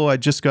 Oh, I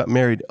just got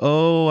married.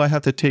 Oh, I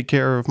have to take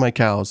care of my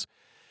cows.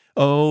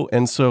 Oh,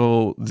 and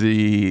so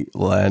the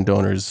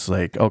landowner's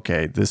like,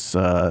 okay, this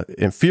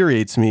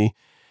infuriates me.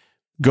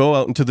 Go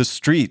out into the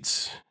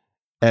streets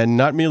And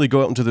not merely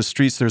go out into the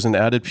streets, there's an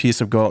added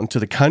piece of go out into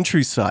the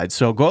countryside.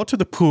 So go out to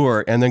the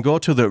poor and then go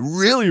out to the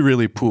really,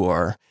 really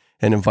poor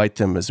and invite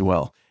them as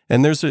well.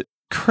 And there's a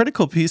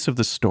critical piece of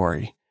the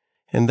story,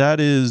 and that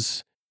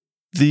is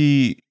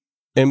the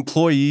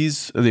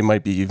employees, they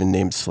might be even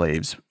named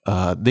slaves,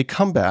 they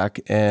come back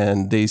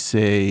and they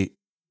say,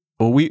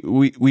 well,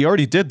 we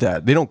already did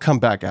that. They don't come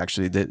back,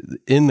 actually.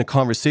 In the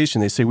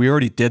conversation, they say, we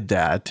already did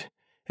that,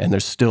 and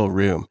there's still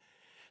room.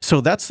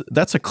 So that's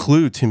a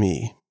clue to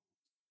me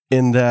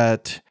in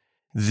that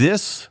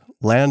this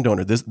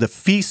landowner, the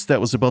feast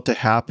that was about to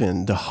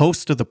happen, the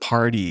host of the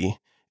party,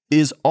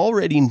 is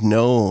already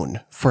known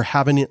for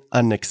having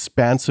an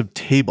expansive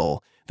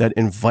table that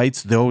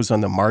invites those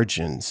on the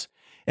margins.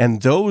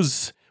 And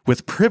those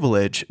with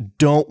privilege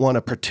don't want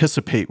to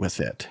participate with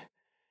it.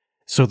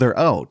 So they're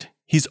out.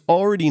 He's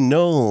already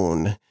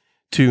known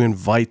to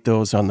invite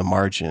those on the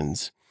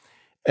margins.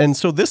 And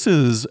so this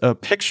is a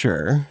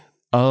picture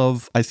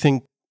of, I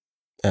think,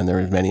 and there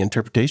are many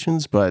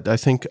interpretations, but I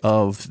think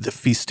of the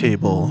feast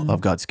table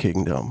of God's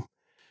kingdom,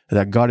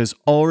 that God has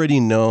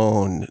already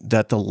known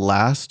that the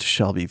last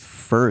shall be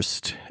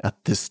first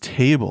at this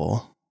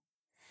table.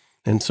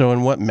 And so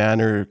in what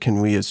manner can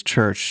we as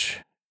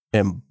church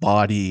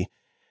embody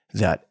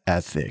that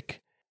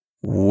ethic,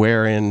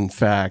 where in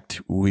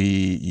fact we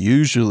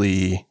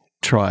usually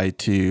try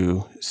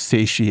to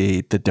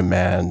satiate the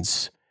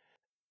demands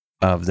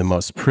of the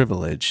most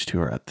privileged who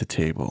are at the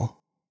table?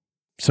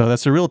 So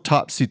that's a real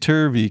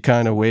topsy-turvy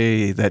kind of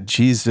way that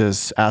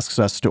Jesus asks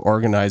us to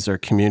organize our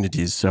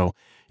communities. So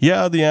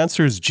yeah, the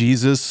answer is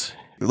Jesus,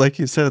 like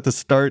you said at the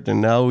start,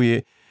 and now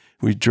we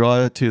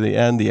draw it to the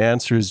end. The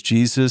answer is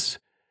Jesus,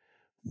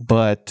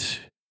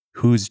 but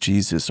whose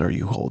Jesus are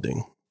you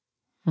holding?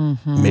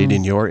 Made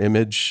in your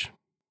image?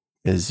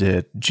 Is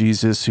it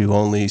Jesus who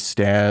only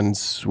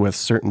stands with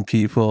certain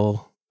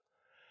people,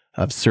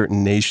 of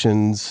certain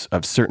nations,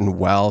 of certain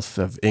wealth,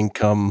 of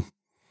income?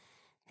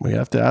 We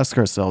have to ask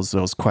ourselves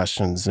those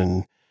questions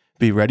and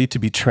be ready to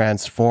be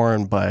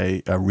transformed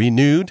by a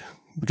renewed,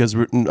 because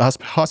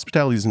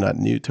hospitality is not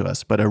new to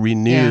us, but a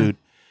renewed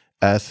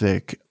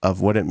ethic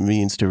of what it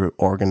means to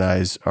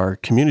organize our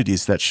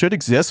communities that should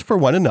exist for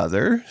one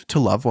another, to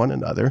love one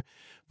another,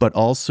 but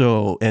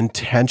also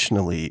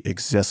intentionally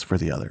exist for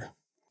the other.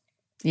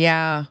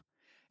 Yeah.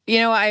 You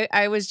know,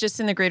 I was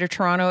just in the Greater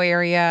Toronto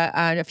area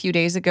a few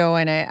days ago,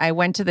 and I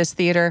went to this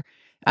theater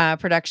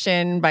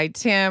production by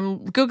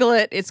Tim. Google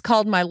it. It's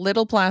called My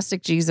Little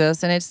Plastic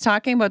Jesus, and it's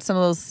talking about some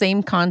of those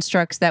same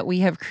constructs that we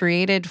have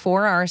created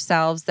for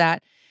ourselves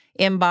that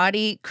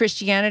embody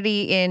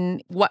Christianity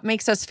in what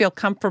makes us feel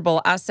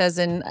comfortable, us as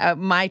in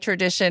my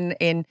tradition,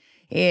 in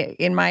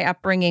my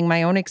upbringing,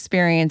 my own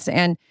experience.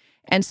 And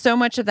so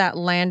much of that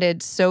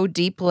landed so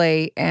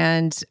deeply.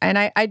 And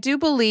I do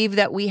believe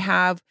that we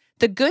have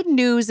the good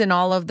news in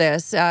all of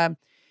this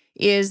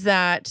is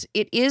that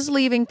it is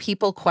leaving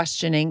people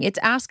questioning. It's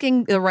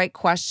asking the right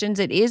questions.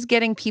 It is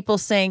getting people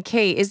saying,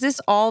 "Okay, is this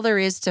all there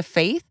is to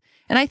faith?"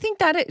 And I think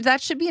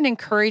that should be an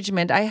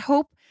encouragement. I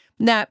hope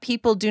that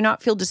people do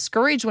not feel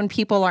discouraged when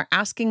people are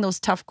asking those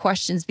tough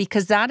questions,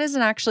 because that is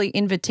an actually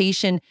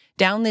invitation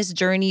down this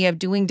journey of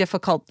doing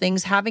difficult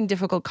things, having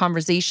difficult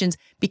conversations,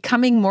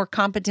 becoming more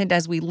competent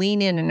as we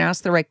lean in and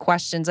ask the right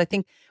questions. I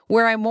think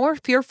where I'm more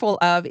fearful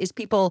of is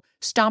people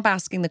stop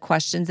asking the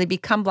questions. They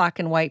become black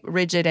and white,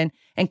 rigid,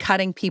 and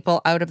cutting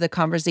people out of the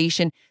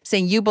conversation,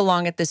 saying you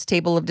belong at this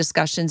table of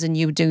discussions and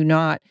you do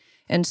not.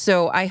 And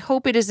so I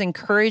hope it is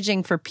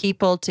encouraging for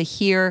people to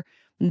hear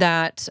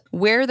that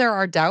where there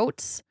are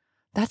doubts,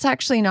 that's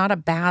actually not a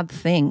bad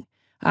thing.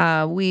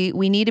 We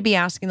need to be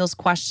asking those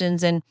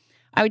questions. And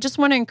I just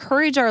want to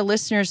encourage our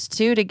listeners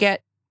too to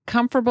get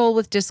comfortable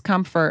with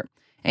discomfort.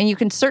 And you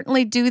can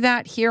certainly do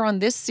that here on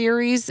this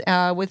series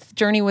with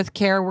Journey with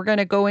Care. We're going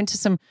to go into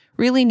some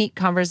really neat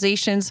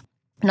conversations,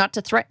 not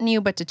to threaten you,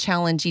 but to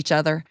challenge each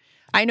other.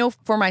 I know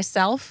for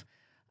myself,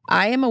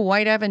 I am a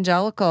white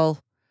evangelical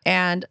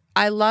and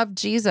I love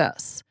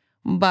Jesus,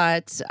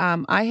 but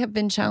I have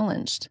been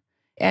challenged.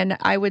 And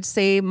I would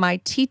say my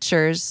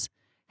teachers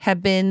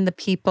have been the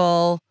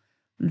people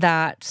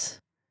that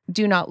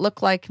do not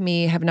look like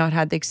me, have not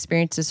had the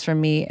experiences from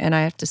me, and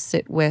I have to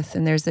sit with.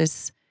 And there's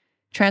this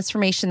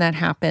transformation that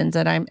happens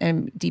that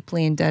I'm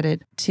deeply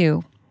indebted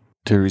to.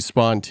 To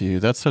respond to you,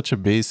 that's such a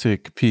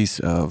basic piece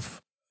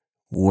of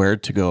where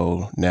to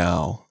go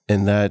now,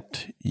 in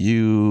that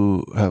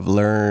you have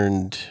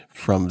learned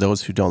from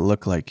those who don't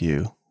look like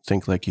you,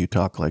 think like you,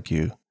 talk like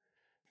you.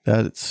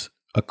 That's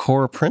a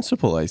core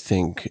principle, I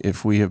think,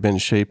 if we have been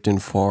shaped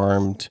and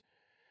formed.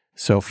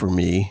 So for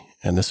me,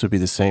 and this would be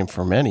the same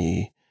for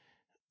many,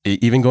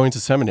 even going to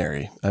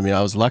seminary, I mean,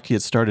 I was lucky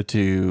it started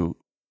to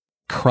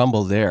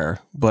crumble there,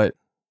 but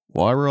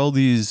why were all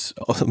these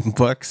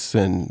books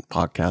and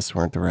podcasts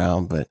weren't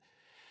around, but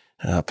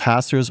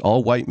pastors,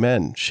 all white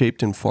men,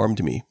 shaped and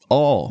formed me,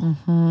 all.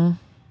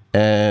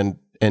 And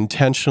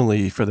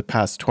intentionally for the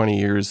past 20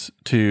 years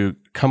to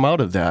come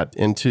out of that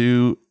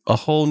into a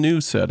whole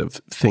new set of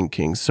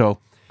thinking. So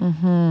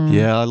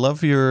Yeah, I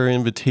love your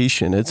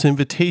invitation. It's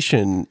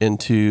invitation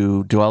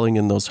into dwelling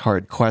in those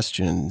hard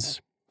questions.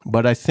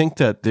 But I think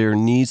that there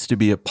needs to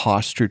be a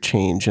posture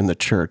change in the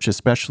church,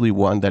 especially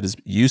one that is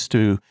used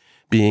to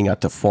being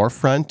at the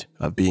forefront,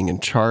 of being in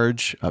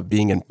charge, of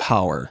being in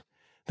power.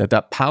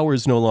 That power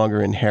is no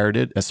longer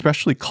inherited,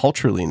 especially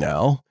culturally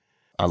now,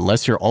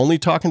 unless you're only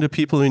talking to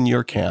people in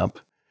your camp.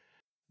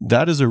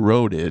 That is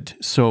eroded.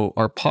 So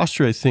our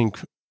posture, I think,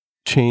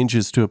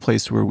 changes to a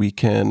place where we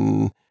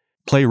can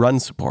play run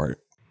support.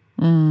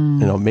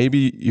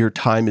 Maybe your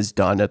time is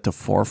done at the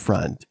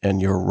forefront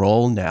and your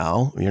role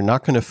now, you're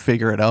not going to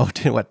figure it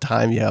out in what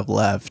time you have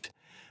left,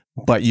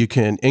 but you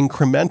can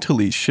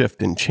incrementally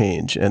shift and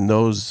change, and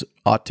those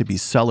ought to be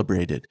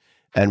celebrated.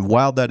 And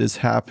while that is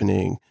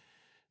happening,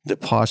 the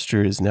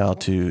posture is now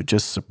to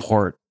just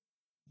support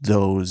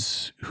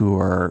those who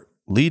are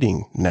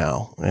leading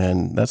now.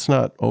 And that's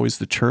not always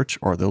the church,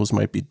 or those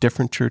might be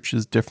different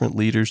churches, different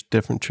leaders,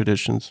 different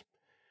traditions.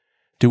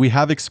 Do we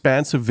have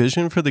expansive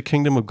vision for the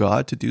kingdom of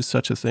God to do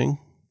such a thing?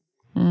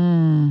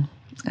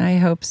 I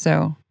hope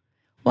so.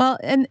 Well,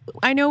 and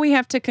I know we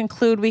have to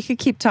conclude. We could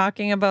keep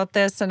talking about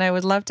this, and I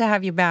would love to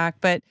have you back.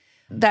 But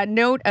that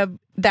note of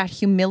that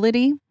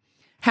humility,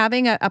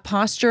 having a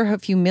posture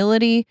of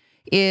humility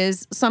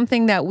is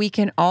something that we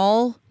can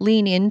all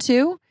lean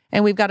into.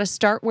 And we've got to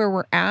start where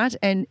we're at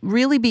and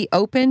really be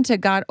open to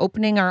God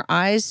opening our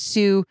eyes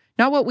to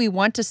not what we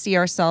want to see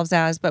ourselves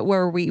as, but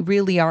where we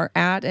really are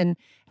at, and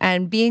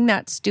being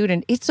that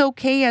student. It's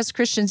okay as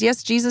Christians.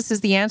 Yes, Jesus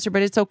is the answer,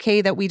 but it's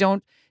okay that we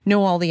don't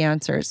know all the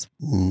answers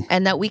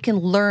and that we can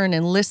learn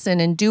and listen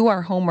and do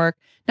our homework,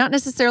 not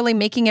necessarily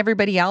making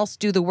everybody else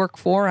do the work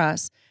for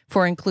us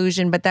for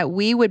inclusion, but that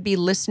we would be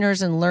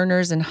listeners and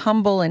learners and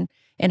humble and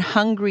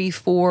hungry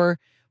for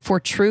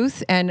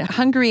truth, and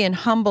hungry and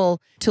humble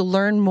to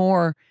learn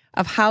more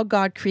of how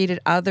God created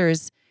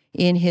others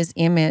in his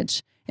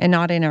image and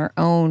not in our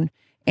own.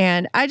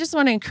 And I just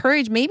want to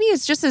encourage, maybe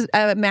it's just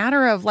a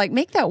matter of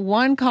make that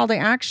one call to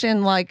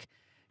action,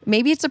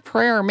 maybe it's a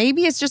prayer,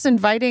 maybe it's just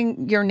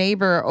inviting your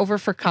neighbor over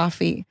for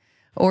coffee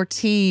or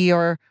tea,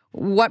 or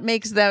what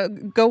makes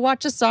go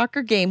watch a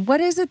soccer game. What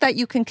is it that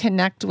you can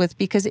connect with?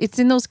 Because it's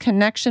in those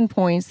connection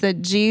points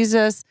that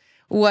Jesus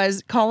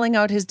was calling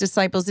out his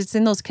disciples. It's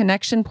in those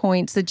connection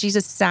points that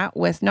Jesus sat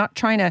with, not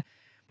trying to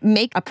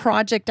make a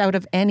project out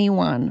of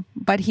anyone,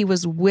 but he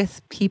was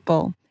with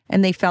people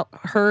and they felt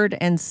heard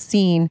and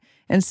seen.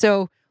 And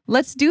so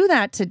let's do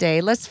that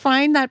today. Let's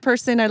find that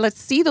person, or let's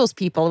see those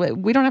people.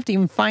 We don't have to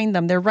even find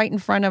them. They're right in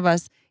front of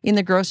us in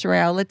the grocery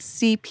aisle. Let's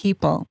see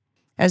people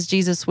as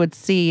Jesus would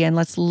see, and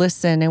let's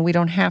listen, and we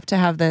don't have to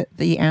have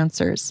the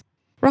answers.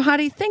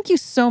 Rohadi, thank you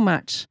so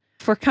much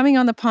for coming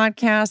on the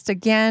podcast.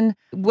 Again,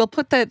 we'll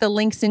put the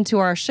links into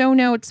our show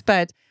notes,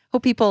 but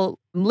hope people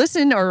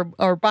listen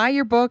or buy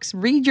your books,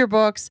 read your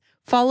books,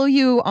 follow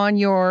you on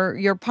your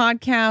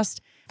podcast,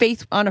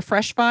 Faith on a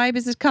Fresh Vibe,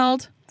 is it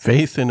called?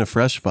 Faith in a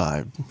Fresh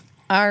Vibe.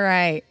 All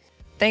right.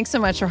 Thanks so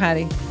much,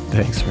 Rohadi.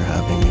 Thanks for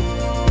having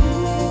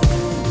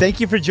me.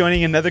 Thank you for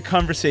joining another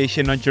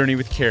conversation on Journey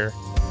with Care.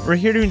 We're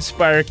here to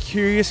inspire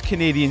curious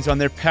Canadians on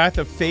their path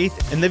of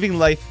faith and living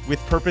life with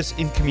purpose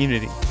in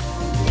community.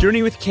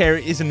 Journey with Care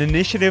is an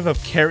initiative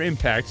of Care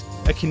Impact,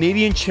 a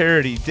Canadian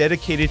charity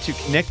dedicated to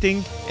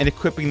connecting and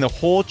equipping the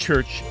whole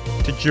church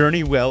to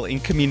journey well in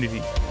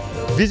community.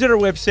 Visit our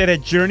website at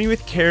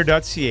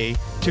journeywithcare.ca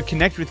to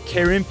connect with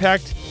Care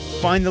Impact,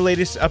 find the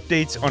latest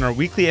updates on our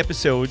weekly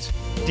episodes,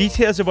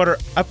 details about our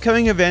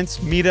upcoming events,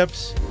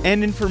 meetups,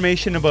 and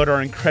information about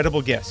our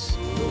incredible guests.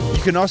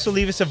 You can also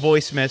leave us a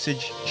voice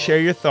message, share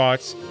your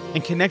thoughts,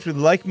 and connect with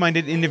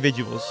like-minded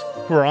individuals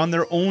who are on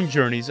their own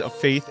journeys of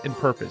faith and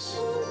purpose.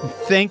 And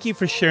thank you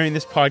for sharing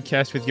this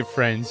podcast with your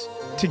friends.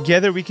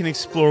 Together we can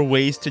explore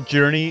ways to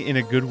journey in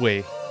a good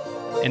way.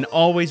 And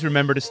always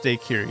remember to stay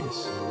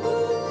curious.